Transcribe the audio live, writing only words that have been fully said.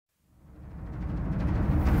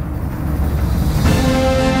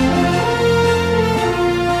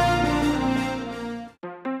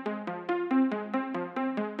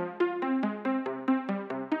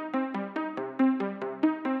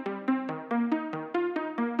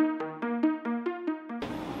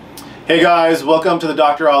Hey guys, welcome to the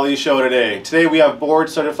Dr. Ali Show today. Today we have board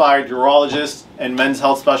certified urologist and men's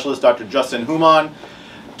health specialist Dr. Justin Houman.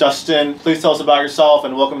 Justin, please tell us about yourself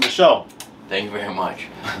and welcome to the show. Thank you very much.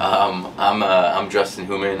 I'm Justin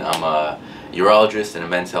Houman. I'm a urologist and a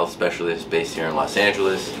men's health specialist based here in Los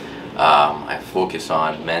Angeles. I focus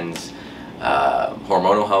on men's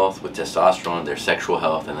hormonal health with testosterone, their sexual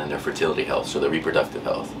health, and then their fertility health, so their reproductive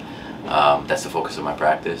health. That's the focus of my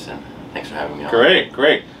practice, and thanks for having me on. Great,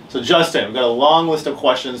 great. So Justin, we've got a long list of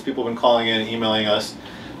questions people have been calling in and emailing us.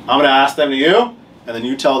 I'm going to ask them to you, and then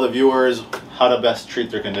you tell the viewers how to best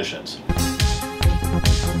treat their conditions.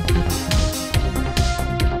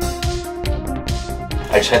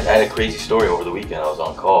 I had a crazy story over the weekend. I was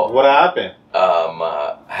on call. What happened?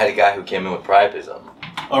 I had a guy who came in with priapism.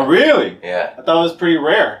 Oh, really? Yeah. I thought it was pretty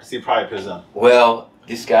rare to see priapism. Well,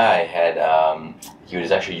 this guy had, he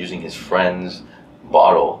was actually using his friend's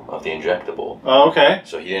bottle of the injectable. Oh, okay.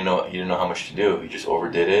 So he didn't know how much to do. He just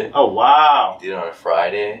overdid it. Oh, wow. He did it on a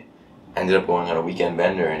Friday. Ended up going on a weekend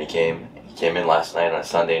bender, and he came in last night on a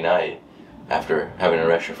Sunday night after having an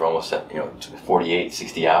erection for almost 48,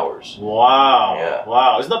 60 hours. Wow. Yeah.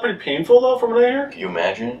 Wow. Isn't that pretty painful though from what I hear? Can you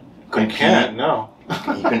imagine? I can't. No.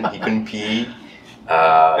 He couldn't pee.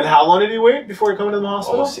 And how long did he wait before he came to the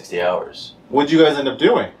hospital? Almost 60 hours. What did you guys end up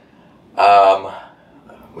doing?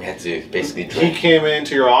 We had to basically He came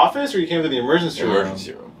into your office, or you came to the emergency room?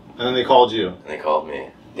 Emergency room. And then they called you? And they called me.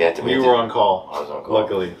 They had to. You were on call. I was on call.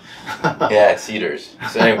 Luckily. Yeah, at Cedars.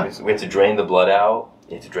 So anyways, we had to drain the blood out.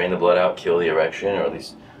 You had to drain the blood out, kill the erection, or at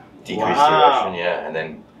least decrease the erection, yeah, and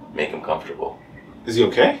then make him comfortable. Is he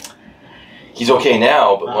okay? He's okay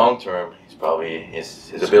now, but long term, he's probably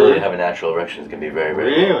his ability to have a natural erection is gonna be very,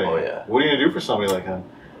 very really low. Oh yeah. What are you gonna do for somebody like him?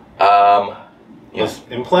 Yes.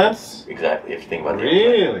 Implants? Exactly. If you think about it.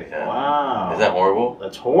 Really? Yeah. Wow. Isn't that horrible?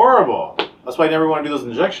 That's horrible. That's why I never want to do those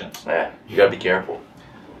injections. Yeah. You gotta be careful.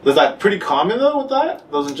 Is that pretty common though with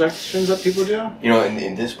that? Those injections that people do? You know,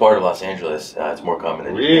 in this part of Los Angeles, it's more common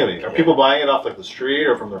than you really? think. Are people buying it off like the street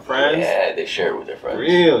or from their friends? Yeah, they share it with their friends.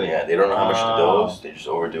 Really? Yeah, they don't know how much to dose. They just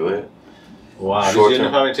overdo it. Wow. Did you end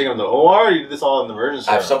up having to take them to the OR, or you did this all in the emergency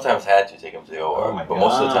room? I've sometimes had to take them to the OR, Oh my but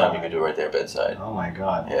most of the time God. you can do it right there bedside. Oh my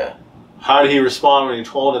God. Yeah. How did he respond when you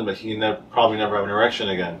told him that he probably never have an erection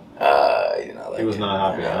again? He did not like He was it.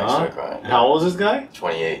 not happy, Yeah, huh? he started crying. And how old was this guy?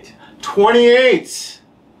 28. 28!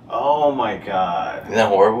 Oh my God. Isn't that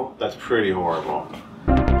horrible? That's pretty horrible.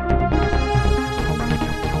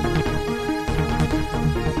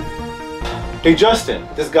 Hey Justin,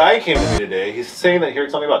 this guy came to me today. He's saying that he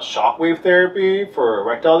heard something about shockwave therapy for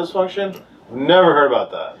erectile dysfunction. Never heard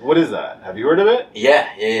about that. What is that? Have you heard of it? Yeah.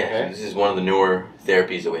 Okay. So this is one of the newer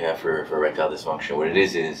therapies that we have for erectile dysfunction. What it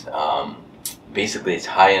is basically it's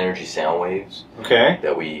high energy sound waves. Okay.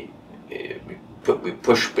 That we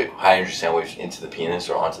push high energy sound waves into the penis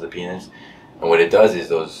or onto the penis, and what it does is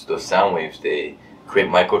those sound waves, they create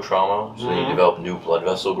microtrauma, so you develop new blood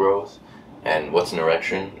vessel growth. And what's an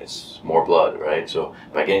erection? It's more blood, right? So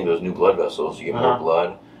by getting those new blood vessels, you get more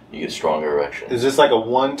blood, you get stronger erection. Is this like a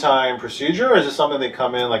one-time procedure, or is this something they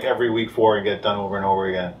come in like every week for and get done over and over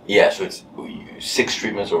again? Yeah, so it's 6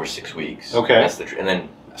 treatments over 6 weeks. Okay. That's and then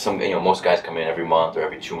most guys come in every month or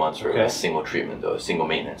every 2 months for a single treatment dose, single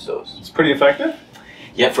maintenance dose. It's pretty effective?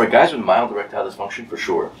 Yeah, for guys with mild erectile dysfunction, for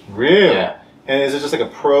sure. Really? Yeah. And is it just like a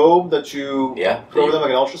probe that you probe them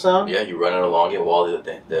like an ultrasound? Yeah, you run it along it while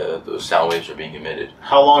those sound waves are being emitted.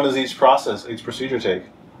 How long does each procedure take?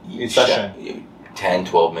 Each session? 10,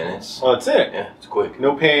 12 minutes. Oh, that's it? Yeah, it's quick.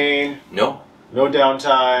 No pain? No. No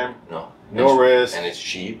downtime? No risk? And it's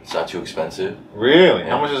cheap. It's not too expensive. Really?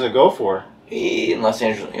 Yeah. How much does it go for? In Los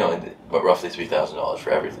Angeles, roughly $3,000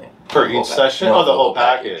 for everything. For each session? No, the whole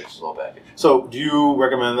package. The whole package. So, do you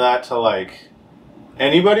recommend that to like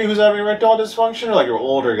anybody who's having erectile dysfunction, or like your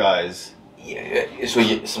older guys? Yeah. So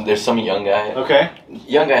there's some young guys. Okay.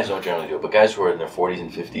 Young guys don't generally do it, but guys who are in their 40s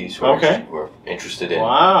and 50s who are interested in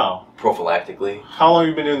prophylactically. How long have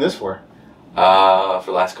you been doing this for? For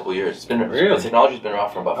the last couple of years. The technology's been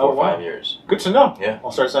around for about 4 or 5 years. Good to know. Yeah.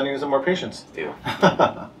 I'll start sending you some more patients. Deal.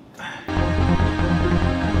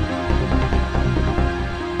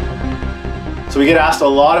 So we get asked a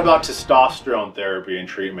lot about testosterone therapy and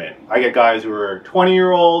treatment. I get guys who are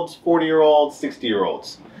 20-year-olds, 40-year-olds,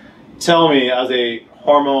 60-year-olds. Tell me, as a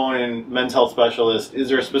hormone and men's health specialist, is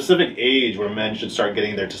there a specific age where men should start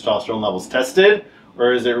getting their testosterone levels tested,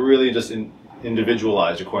 or is it really just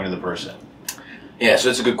individualized according to the person? Yeah, so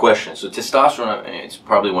it's a good question. So testosterone, it's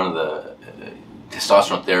probably one of the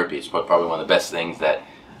testosterone therapy is probably one of the best things that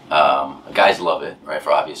guys love it, right,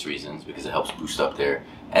 for obvious reasons, because it helps boost up their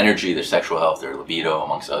energy, their sexual health, their libido,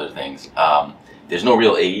 amongst other things. There's no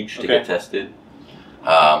real age to get tested,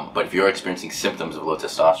 but if you're experiencing symptoms of low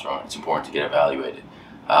testosterone, it's important to get evaluated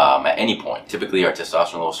at any point. Typically, our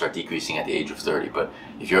testosterone levels start decreasing at the age of 30, but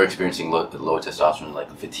if you're experiencing low testosterone,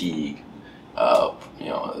 like fatigue, low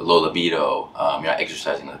libido, you're not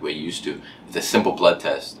exercising the way you used to, it's a simple blood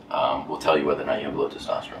test will tell you whether or not you have low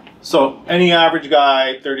testosterone. So any average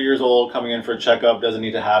guy, 30 years old, coming in for a checkup doesn't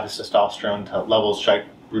need to have his testosterone levels checked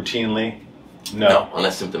routinely? No,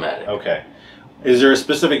 unless symptomatic. Okay. Is there a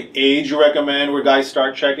specific age you recommend where guys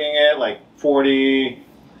start checking it, like 40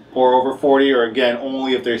 or over 40, or again,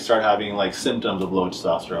 only if they start having like symptoms of low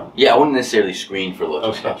testosterone? Yeah, I wouldn't necessarily screen for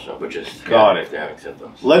low testosterone, but just if they're having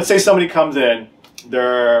symptoms. Let's say somebody comes in,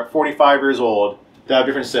 they're 45 years old, they have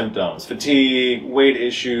different symptoms, fatigue, weight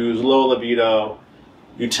issues, low libido.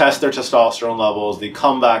 You test their testosterone levels, they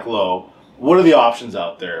come back low. What are the options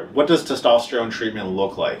out there? What does testosterone treatment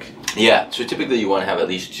look like? Yeah, so typically you want to have at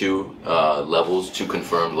least 2 levels to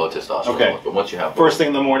confirm low testosterone. Okay. But once you have first thing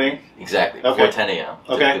in the morning? Exactly. Before 10 a.m.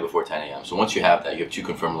 Okay. Before 10 a.m. So once you have that, you have 2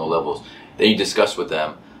 confirmed low levels. Then you discuss with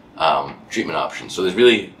them treatment options. So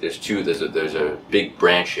there's a big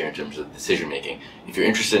branch here in terms of decision making. If you're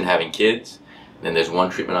interested in having kids, then there's one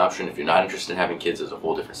treatment option. If you're not interested in having kids, there's a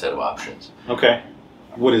whole different set of options. Okay.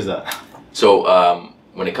 What is that? So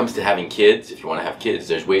when it comes to having kids, if you want to have kids,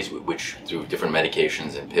 there's ways which through different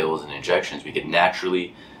medications and pills and injections, we could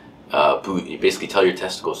naturally basically tell your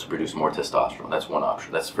testicles to produce more testosterone. That's one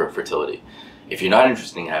option. That's for fertility. If you're not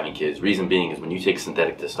interested in having kids, reason being is when you take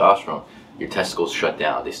synthetic testosterone, your testicles shut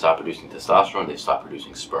down. They stop producing testosterone. They stop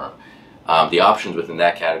producing sperm. The options within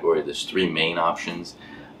that category, there's 3 main options.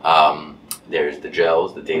 There's the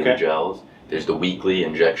gels, the daily gels. There's the weekly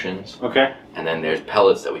injections. Okay. And then there's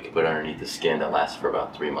pellets that we can put underneath the skin that last for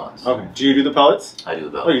about 3 months. Okay. Do you do the pellets? I do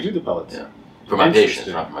the pellets. Oh, you do the pellets? Yeah. For my patients,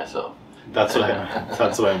 not for myself. That's what I meant.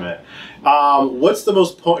 That's what I meant. What's the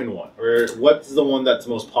most potent one? Or what's the one that's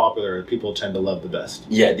most popular people tend to love the best?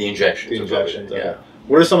 Yeah, the injections. The injections, okay. Yeah.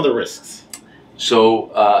 What are some of the risks?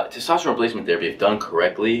 So testosterone replacement therapy, if done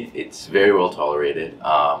correctly, it's very well tolerated.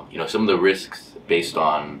 Some of the risks based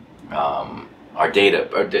on our data,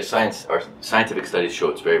 our scientific studies show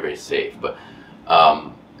it's very, very safe. But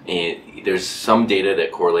there's some data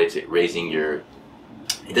that correlates it raising it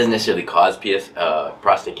doesn't necessarily cause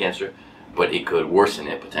prostate cancer, but it could worsen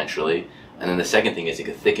it potentially. And then the second thing is it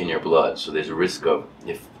could thicken your blood. So there's a risk of,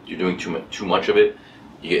 if you're doing too much of it,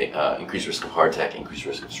 you get increased risk of heart attack, increased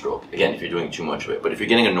risk of stroke. Again, if you're doing too much of it. But if you're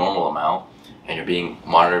getting a normal amount and you're being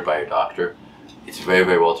monitored by your doctor, it's very,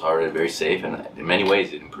 very well tolerated, very safe, and in many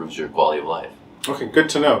ways it improves your quality of life. Okay, good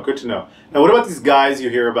to know, good to know. Now, what about these guys you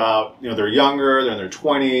hear about, they're younger, they're in their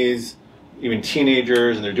 20s, even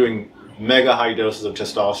teenagers, and they're doing mega high doses of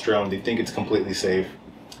testosterone. They think it's completely safe.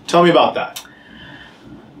 Tell me about that.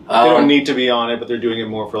 They don't need to be on it, but they're doing it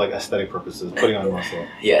more for like aesthetic purposes, putting on muscle.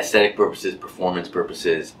 Yeah, aesthetic purposes, performance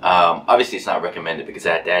purposes. Obviously, it's not recommended because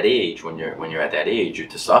at that age, when you're at that age, your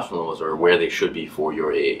testosterone levels are where they should be for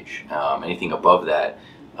your age. Anything above that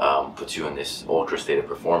puts you in this ultra state of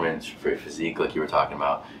performance for your physique, like you were talking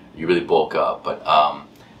about. You really bulk up, but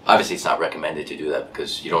obviously, it's not recommended to do that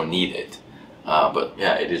because you don't need it. But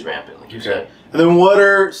yeah, it is rampant, like you said. And then, what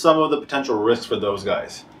are some of the potential risks for those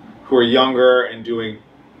guys who are younger and doing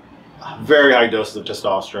very high doses of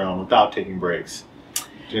testosterone without taking breaks? Do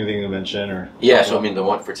you have anything to mention? Or yeah, so I mean, the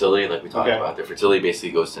one fertility, like we talked about, their fertility basically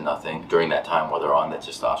goes to nothing during that time while they're on the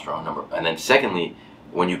testosterone number. And then secondly,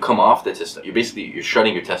 when you come off the testosterone, you're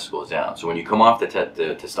shutting your testicles down. So when you come off the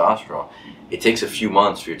testosterone, it takes a few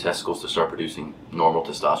months for your testicles to start producing normal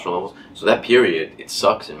testosterone levels. So that period, it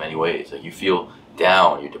sucks in many ways. Like you feel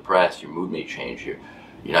down, you're depressed, your mood may change, you're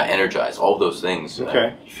not energized, all of those things.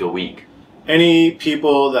 You feel weak. Any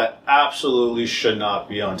people that absolutely should not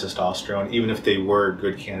be on testosterone, even if they were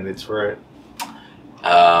good candidates for it?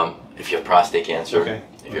 If you have prostate cancer,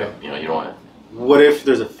 if you have, you don't want to. What if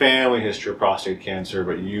there's a family history of prostate cancer,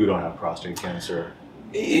 but you don't have prostate cancer?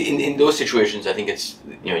 In those situations, I think it's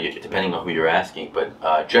depending on who you're asking,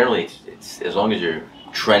 but generally, it's as long as you're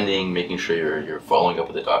trending, making sure you're following up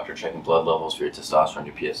with the doctor, checking blood levels for your testosterone,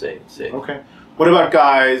 your PSA. It's safe. Okay. What about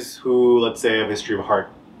guys who, let's say, have a history of heart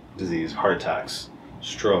disease, heart attacks,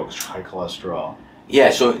 strokes, high cholesterol? Yeah,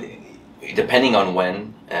 so depending on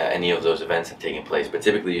when any of those events have taken place, but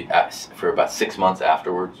typically for about 6 months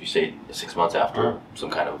afterwards, you say 6 months after some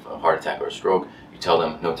kind of a heart attack or a stroke, you tell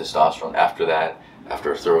them no testosterone. After that,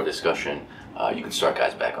 after a thorough discussion, you can start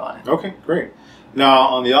guys back on it. Okay, great. Now,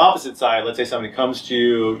 on the opposite side, let's say somebody comes to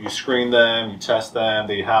you, you screen them, you test them,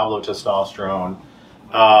 they have low testosterone.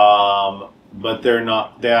 but they're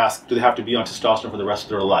not. They ask, do they have to be on testosterone for the rest of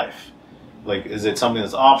their life? Like, is it something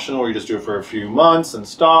that's optional, or you just do it for a few months and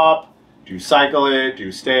stop? Do you cycle it? Do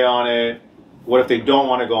you stay on it? What if they don't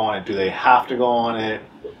want to go on it? Do they have to go on it?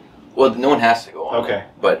 Well, no one has to go on Okay. it.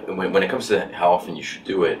 But when it comes to how often you should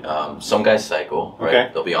do it, some guys cycle, right?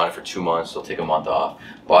 Okay. They'll be on it for 2 months, they'll take a month off.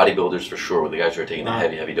 Bodybuilders, for sure, the guys who are taking the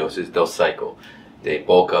heavy doses, they'll cycle. They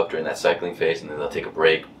bulk up during that cycling phase, and then they'll take a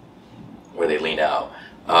break where they lean out.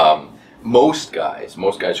 Most guys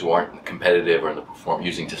who aren't competitive or in the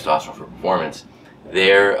using testosterone for performance,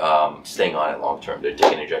 they're staying on it long term. They're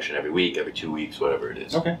taking an injection every week, every 2 weeks, whatever it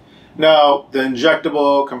is. Okay. Now, the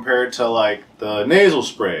injectable compared to like the nasal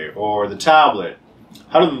spray or the tablet,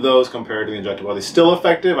 how do those compare to the injectable? Are they still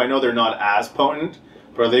effective? I know they're not as potent,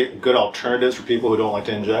 but are they good alternatives for people who don't like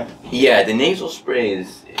to inject? Yeah, the nasal spray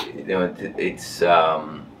is, it's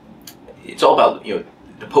all about,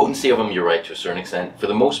 the potency of them, you're right, to a certain extent. For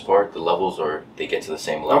the most part, the levels they get to the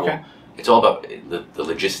same level. Okay. It's all about the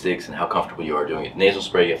logistics and how comfortable you are doing it. Nasal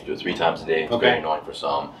spray, you have to do it 3 times a day. It's very annoying for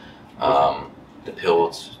some. The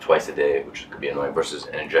pills twice a day, which could be annoying, versus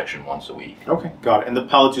an injection once a week. Okay, got it. And the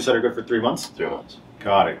pellets you said are good for 3 months? 3 months.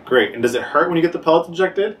 Got it. Great. And does it hurt when you get the pellets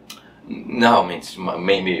injected? No, I mean, it's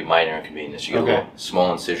maybe minor inconvenience. You get a little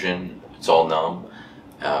small incision, it's all numb.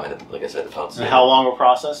 And like I said, the pellets. And how long of a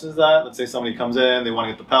process is that? Let's say somebody comes in, they want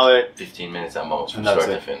to get the pellet. 15 minutes at most from And that's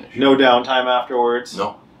start it. to finish. No downtime afterwards?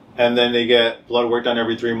 No. And then they get blood work done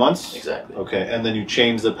every 3 months? Exactly. Okay, and then you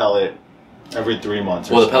change the pellet every 3 months?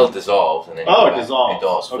 Well, the pellet dissolves, and then it dissolves. It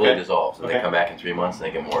dissolves, fully dissolves, and they come back in 3 months and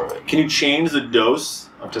they get more of it. Can you change the dose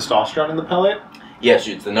of testosterone in the pellet? Yes,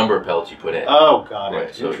 it's the number of pellets you put in. Oh, got it.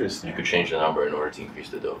 Right, so interesting. you could change the number in order to increase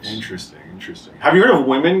the dose. Interesting, interesting. Have you heard of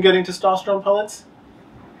women getting testosterone pellets?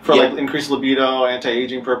 For like increased libido,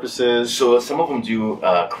 anti-aging purposes? So some of them do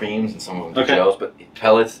creams and some of them do gels, but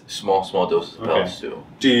pellets, small doses of pellets too.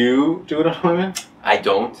 Do you do it on women? I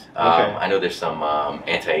don't. I know there's some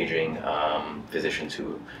anti-aging physicians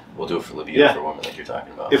who will do it for libido for women like you're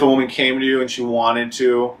talking about. If a woman came to you and she wanted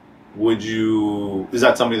to, would you, is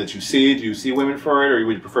that something that you see? Do you see women for it, or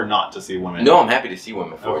would you prefer not to see women? No, I'm happy to see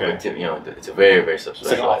women for it, but it's a very, very subspecialized.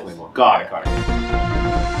 It's like off-label. Got it.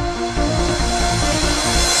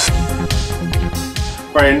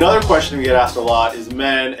 All right, another question we get asked a lot is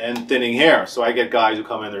men and thinning hair. So I get guys who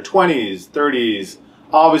come in their 20s, 30s,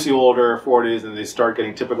 obviously older, 40s, and they start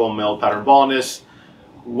getting typical male pattern baldness.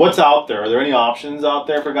 What's out there? Are there any options out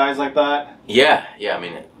there for guys like that? Yeah. I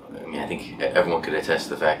mean, I think everyone could attest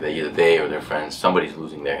to the fact that either they or their friends, somebody's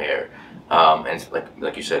losing their hair, and it's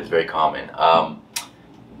like you said, it's very common.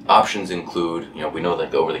 Options include, we know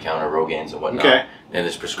like the over-the-counter Rogans and whatnot, and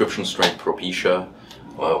there's prescription strength Propecia,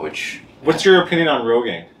 which. What's your opinion on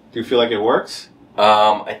Rogaine? Do you feel like it works? For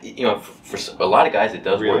a lot of guys it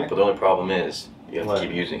does work, but the only problem is you have to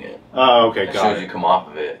keep using it. Oh, okay, as soon as you come off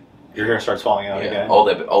of it, your hair starts falling out again. All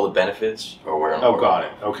the benefits are wearing. Oh, got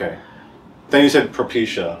it. Okay. Then you said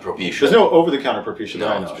Propecia. There's no over-the-counter Propecia.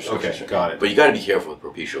 No, it's prescription. Okay, got it. But you got to be careful with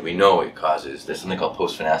Propecia. We know it causes. There's something called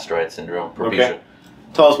post-finasteride syndrome. Propecia. Okay.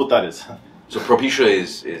 Tell us what that is. So Propecia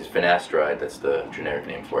is finasteride. That's the generic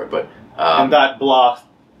name for it. But and that blocks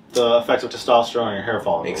the effects of testosterone on your hair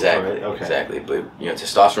follicles. Exactly. Right? Okay. Exactly. But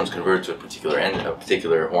testosterone is converted to a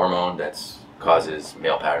particular hormone that causes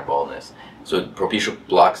male pattern baldness. So Propecia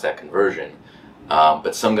blocks that conversion.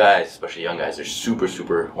 But some guys, especially young guys, they're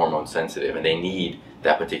super hormone sensitive, and they need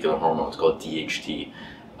that particular hormone. It's called DHT.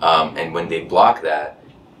 And when they block that,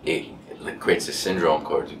 it creates this syndrome,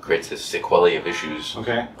 or it creates this sequelae of issues,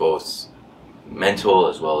 both mental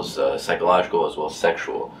as well as psychological as well as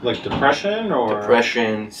sexual. Like depression or?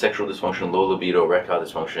 Depression, sexual dysfunction, low libido, erectile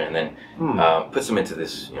dysfunction, and then puts them into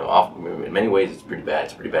this, in many ways it's pretty bad.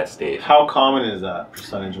 It's a pretty bad state. How common is that,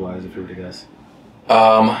 percentage-wise, if you were to guess?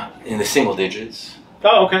 In the single digits.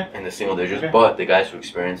 Oh, okay. In the single digits, but the guys who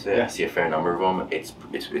experience it, I see a fair number of them.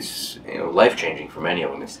 It's life changing for many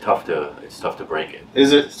of them. It's tough to break it.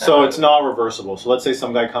 Is it? So it's not reversible. So let's say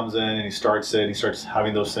some guy comes in and he starts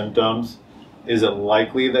having those symptoms. Is it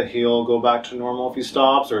likely that he'll go back to normal if he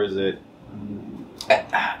stops, or is it?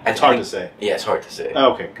 It's hard to say. Yeah, it's hard to say.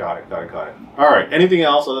 Okay, got it. All right. Anything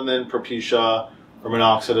else other than Propecia or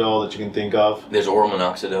minoxidil that you can think of? There's oral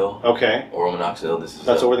minoxidil. Okay. Oral minoxidil.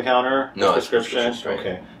 That's over the counter? No, it's prescription. Strength.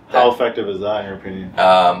 Okay. How effective is that in your opinion?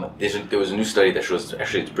 There was a new study that shows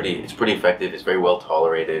actually it's pretty effective. It's very well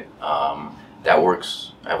tolerated. That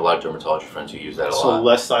works. I have a lot of dermatology friends who use that a lot. So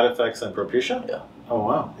less side effects than Propecia? Yeah. Oh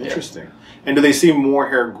wow, interesting. Yeah. And do they see more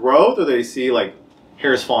hair growth, or do they see like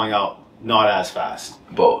hairs falling out not as fast?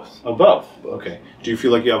 Both. Oh, both. Okay. Do you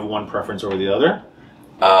feel like you have one preference over the other?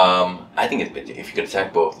 I think if you could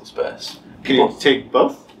attack both, it's best. Can you take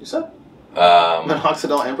both, you said?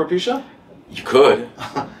 Minoxidil and Propecia? You could.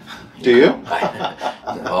 Do you?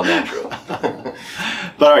 All natural.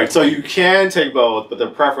 But all right, so you can take both, but the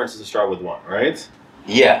preference is to start with one, right?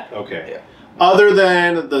 Yeah. Okay. Yeah. Other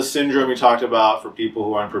than the syndrome you talked about for people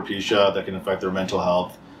who are on Propecia that can affect their mental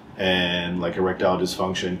health and like erectile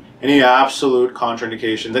dysfunction, any absolute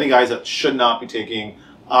contraindications? Any guys that should not be taking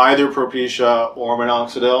either Propecia or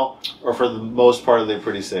Minoxidil, or for the most part are they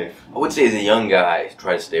pretty safe? I would say as a young guy,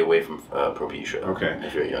 try to stay away from Propecia. Okay.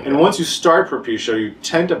 If you're a young And guy. once you start Propecia, you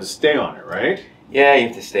tend to have to stay on it, right? Yeah, you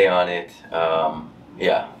have to stay on it.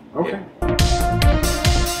 Yeah. Okay. Yeah.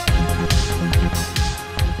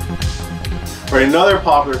 Right, another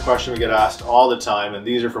popular question we get asked all the time, and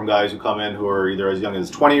these are from guys who come in who are either as young as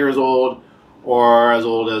 20 years old or as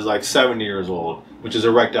old as like 70 years old, which is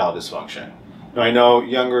erectile dysfunction. Now, I know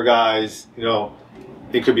younger guys, you know,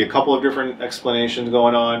 it could be a couple of different explanations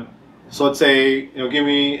going on. So let's say, you know, give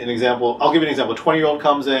me an example. I'll give you an example. A 20-year-old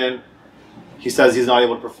comes in, he says he's not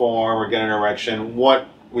able to perform or get an erection. What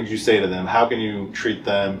would you say to them? How can you treat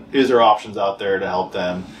them? Is there options out there to help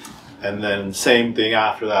them? And then same thing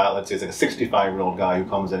after that. Let's say it's like a 65-year-old guy who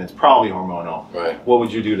comes in. It's probably hormonal. Right. What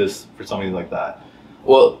would you do for somebody like that?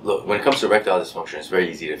 Well, look, when it comes to erectile dysfunction, it's very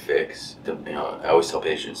easy to fix. You know, I always tell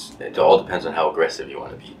patients it all depends on how aggressive you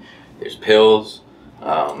want to be. There's pills.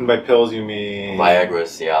 And by pills, you mean Viagra,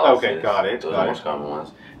 Cialis. Okay, got it. Those are the most common ones.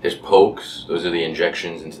 There's pokes. Those are the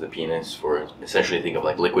injections into the penis for essentially think of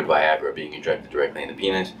like liquid Viagra being injected directly in the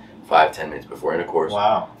penis 5-10 minutes before intercourse.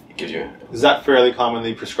 Wow. It gives you. Is that fairly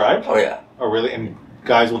commonly prescribed? Oh yeah. Oh really? And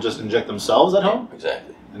guys will just inject themselves at home?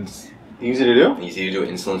 Exactly. And it's easy to do? Easy to do.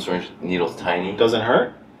 Insulin syringe, needle's tiny. Doesn't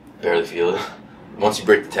hurt? Barely feel it. Once you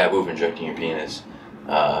break the taboo of injecting your penis.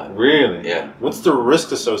 Really? Yeah. What's the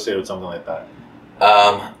risk associated with something like that?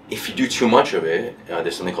 If you do too much of it,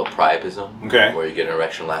 there's something called priapism, Okay. where you get an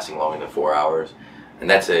erection lasting longer than 4 hours, and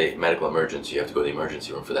that's a medical emergency. You have to go to the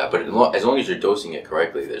emergency room for that. But as long as you're dosing it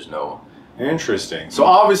correctly, there's no. Interesting. So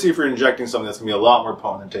obviously, if you're injecting something, that's gonna be a lot more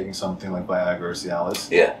potent than taking something like Viagra or Cialis.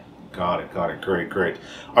 Yeah. Got it. Got it. Great. Great.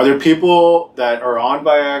 Are there people that are on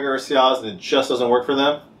Viagra or Cialis and it just doesn't work for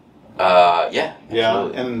them? Yeah. Yeah.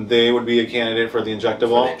 Absolutely. And they would be a candidate for the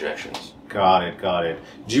injectable. For the injections. Got it. Got it.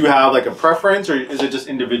 Do you have like a preference, or is it just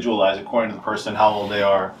individualized according to the person, how old they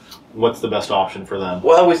are? What's the best option for them?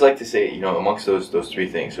 Well, I always like to say, amongst those three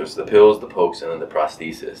things, so it's the pills, the pokes, and then the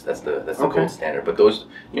prosthesis. That's the Okay. gold standard. But those,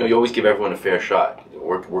 you always give everyone a fair shot.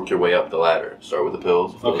 Work your way up the ladder. Start with the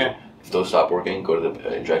pills. If those stop working, go to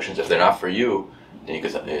the injections. If they're not for you, then you can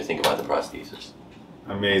think about the prosthesis.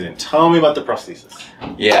 Amazing. Tell me about the prosthesis.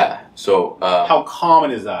 Yeah. So How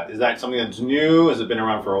common is that? Is that something that's new? Has it been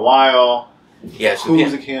around for a while? yeah, so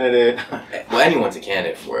Who's a candidate? well, anyone's a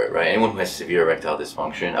candidate for it, right? Anyone who has severe erectile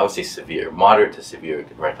dysfunction, I would say severe, moderate to severe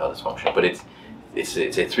erectile dysfunction, but it's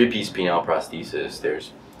a 3-piece penile prosthesis.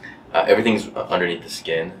 There's everything's underneath the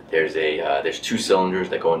skin. There's 2 cylinders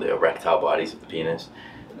that go into the erectile bodies of the penis.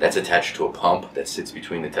 That's attached to a pump that sits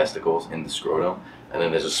between the testicles and the scrotum, and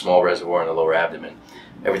then there's a small reservoir in the lower abdomen.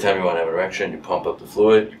 Every time you want to have an erection, you pump up the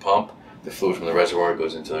fluid. You pump the fluid from the reservoir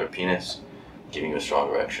goes into their penis, giving you a strong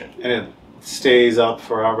erection. And it stays up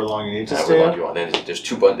for however long you need to However stay long up? you want. Then there's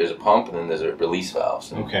 2 buttons. There's a pump and then there's a release valve.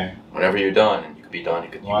 So Okay. whenever you're done, and you could be done,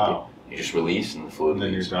 Wow. you just release and the fluid And then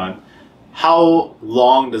you're leaves. done. How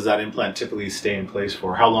long does that implant typically stay in place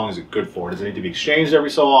for? How long is it good for? Does it need to be exchanged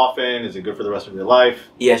every so often? Is it good for the rest of your life?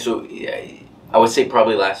 Yeah, so I would say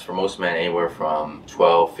probably lasts for most men anywhere from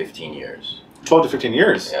 12, 15 years. 12 to 15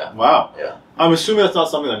 years? Yeah. Wow. Yeah. I'm assuming that's not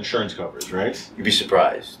something that insurance covers, right? You'd be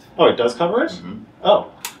surprised. Oh, it does cover it? Mhm. Oh.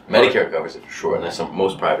 Medicare covers it for sure, and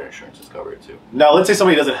most private insurances cover it too. Now, let's say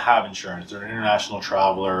somebody doesn't have insurance. They're an international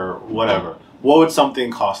traveler, whatever. What would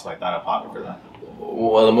something cost like that out of pocket for them?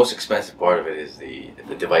 Well, the most expensive part of it is the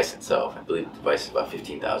device itself. I believe the device is about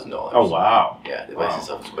 $15,000. Oh, wow. Yeah, the device Wow.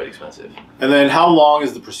 itself is quite expensive. And then how long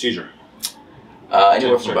is the procedure?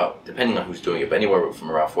 Anywhere from about, depending on who's doing it, but anywhere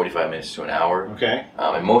from around 45 minutes to an hour. Okay.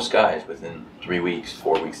 And most guys, within 3 weeks,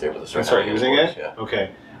 4 weeks, they're able to Start having using intercourse, it? Yeah. Okay.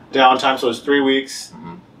 Downtime, so it's 3 weeks.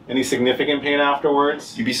 Mhm. Any significant pain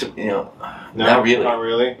afterwards? You'd be, No, not really. Not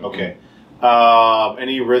really? Okay.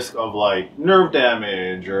 Any risk of like nerve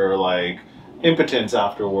damage or like impotence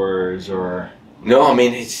afterwards or... No, I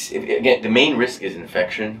mean, again, the main risk is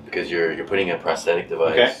infection because you're putting a prosthetic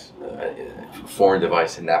device, a foreign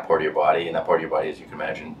device in that part of your body, and that part of your body, as you can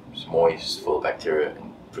imagine, is moist, full of bacteria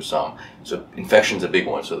for some. So infection's a big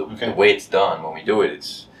one. So the way it's done, when we do it,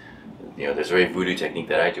 it's, there's a very voodoo technique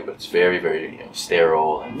that I do, but it's very, very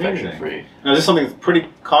sterile and infection-free. Now, is this something that's pretty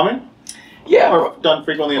common? Yeah. Or done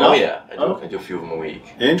frequently enough? Oh yeah, I Okay. do a few of them a week.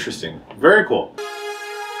 Interesting. Very cool.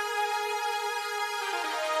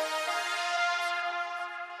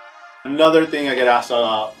 Another thing I get asked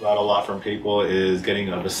about a lot from people is getting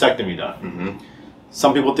a vasectomy done. Mm-hmm.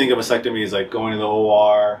 Some people think of vasectomy as like going to the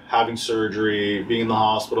OR, having surgery, being in the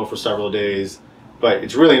hospital for several days, but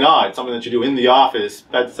it's really not. It's something that you do in the office,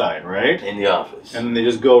 bedside, right? In the office. And then they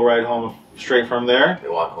just go right home straight from there? They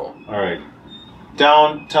walk home. All right.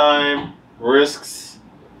 Downtime, risks?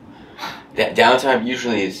 Downtime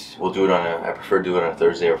usually is, we'll do it on I prefer to do it on a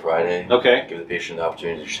Thursday or Friday. Okay. Give the patient the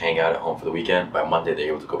opportunity to just hang out at home for the weekend. By Monday, they're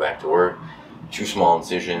able to go back to work. 2 small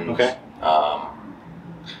incisions. Okay.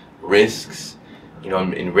 Risks, you know,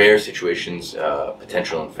 in rare situations,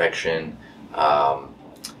 potential infection,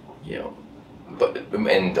 you know,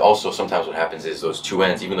 and also sometimes what happens is those 2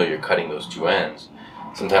 ends, even though you're cutting those 2 ends,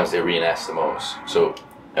 sometimes they re-anastomose. So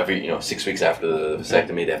every 6 weeks after the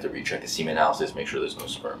vasectomy, they have to recheck the semen analysis, make sure there's no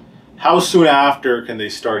sperm. How soon after can they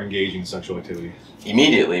start engaging in sexual activity?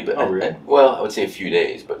 Immediately, but really? Well, I would say a few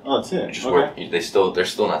days, but that's it. Just Okay. work. They're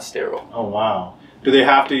still not sterile. Oh wow. Do they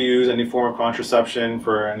have to use any form of contraception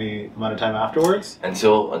for any amount of time afterwards?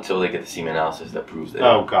 Until they get the semen analysis that proves that.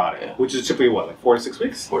 Oh, got it. Yeah. Which is typically what, like 4 to 6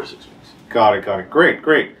 weeks? 4 to 6 weeks. Got it.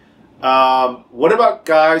 Great. What about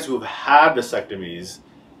guys who have had vasectomies?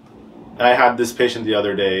 And I had this patient the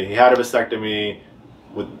other day. He had a vasectomy.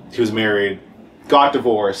 He was married, got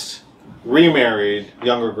divorced, remarried,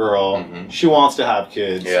 younger girl. Mm-hmm. She wants to have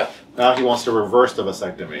kids. Yeah. Now he wants to reverse the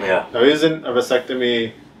vasectomy. Yeah. Now, isn't a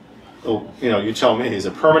vasectomy, you tell me, is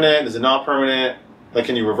it permanent? Is it not permanent? Like,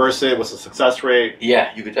 can you reverse it? What's the success rate?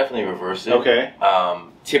 Yeah, you could definitely reverse it. Okay.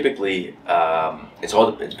 Typically,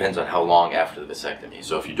 it depends on how long after the vasectomy.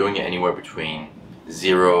 So if you're doing it anywhere between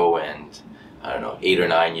 0 and, 8 or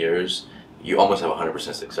 9 years, you almost have a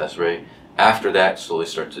 100% success rate. After that, slowly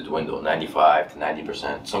start to dwindle, 95 to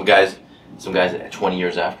 90%. Some guys at 20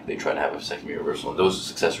 years after, they try to have a vasectomy reversal, and those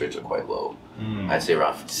success rates are quite low. I'd say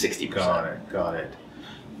around 60%. Got it.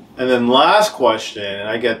 And then last question, and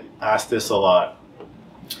I get asked this a lot.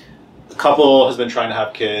 A couple has been trying to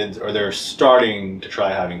have kids, or they're starting to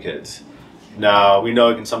try having kids. Now, we know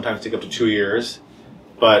it can sometimes take up to 2 years,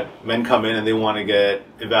 but men come in and they want to get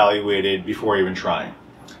evaluated before even trying.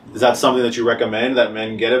 Is that something that you recommend, that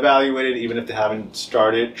men get evaluated even if they haven't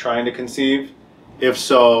started trying to conceive? If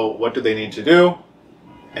so, what do they need to do?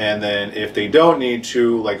 And then if they don't need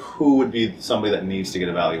to, like, who would be somebody that needs to get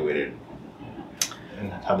evaluated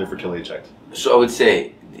and have their fertility checked? So I would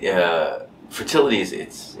say fertility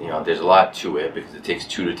is, there's a lot to it because it takes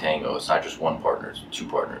 2 to tango. It's not just one partner, it's 2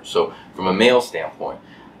 partners. So from a male standpoint,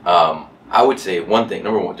 I would say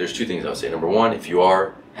number one, there's 2 things I would say. Number one, if you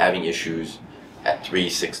are having issues at 3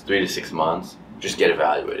 to 6 months, just get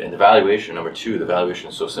evaluated. And the evaluation, number 2, the evaluation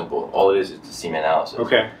is so simple. All it is the semen analysis.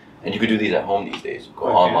 Okay. And you could do these at home these days. Go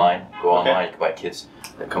Okay. online. Okay. You can buy kits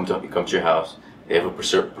that come to your house. They have a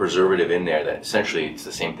preservative in there that essentially it's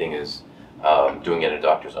the same thing as doing it at a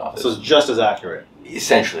doctor's office. So it's just as accurate.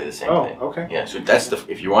 Essentially the same thing. Oh, okay. Yeah. So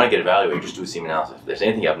if you want to get evaluated, just do a semen analysis. If there's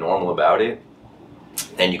anything abnormal about it,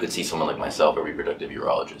 then you could see someone like myself, a reproductive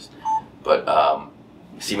urologist. But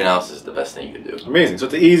semen analysis is the best thing you can do. Amazing. So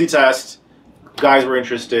it's an easy test. Guys were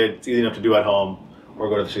interested. It's easy enough to do at home or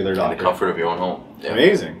go to see their doctor. In the comfort of your own home. Yeah.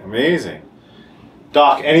 Amazing.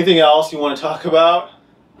 Doc, anything else you want to talk about?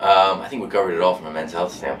 I think we covered it all from a men's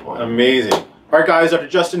health standpoint. Amazing. All right, guys. Dr.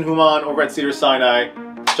 Justin Houman over at Cedars-Sinai.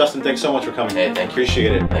 Justin, thanks so much for coming. Hey, thank you.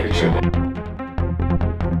 Appreciate it. Thank you.